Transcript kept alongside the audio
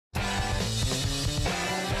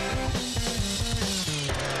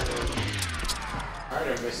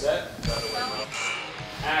Everybody set?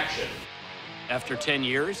 Action. After 10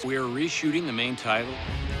 years, we are reshooting the main title.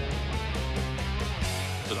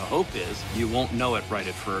 So the hope is you won't know it right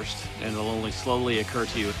at first, and it'll only slowly occur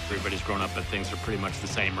to you. Everybody's grown up, but things are pretty much the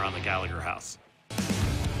same around the Gallagher house.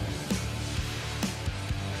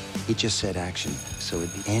 He just said action, so at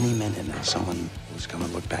any minute now, someone was gonna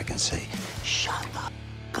look back and say, "Shut the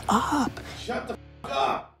f*** up! Shut the f***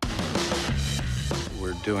 up!"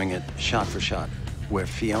 We're doing it shot for shot. Where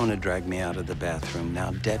Fiona dragged me out of the bathroom,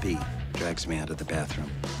 now Debbie drags me out of the bathroom.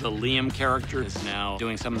 The Liam character is now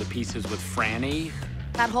doing some of the pieces with Franny.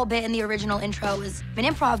 That whole bit in the original intro was an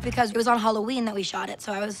improv because it was on Halloween that we shot it,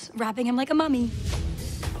 so I was wrapping him like a mummy.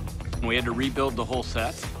 We had to rebuild the whole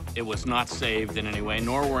set. It was not saved in any way,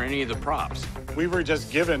 nor were any of the props. We were just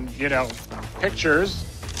given, pictures.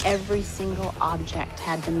 Every single object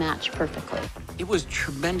had to match perfectly. It was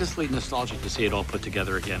tremendously nostalgic to see it all put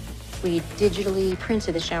together again. We digitally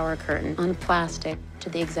printed the shower curtain on plastic to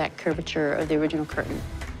the exact curvature of the original curtain.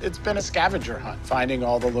 It's been a scavenger hunt, finding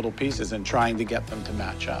all the little pieces and trying to get them to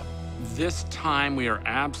match up. This time, we are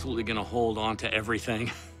absolutely going to hold on to everything,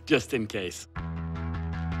 just in case.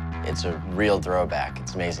 It's a real throwback.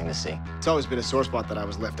 It's amazing to see. It's always been a sore spot that I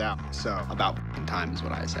was left out, so about time is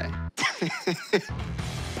what I say.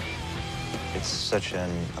 It's such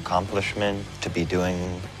an accomplishment to be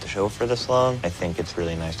doing the show for this long. I think it's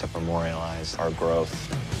really nice to memorialize our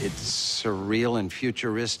growth. It's surreal and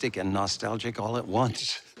futuristic and nostalgic all at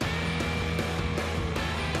once.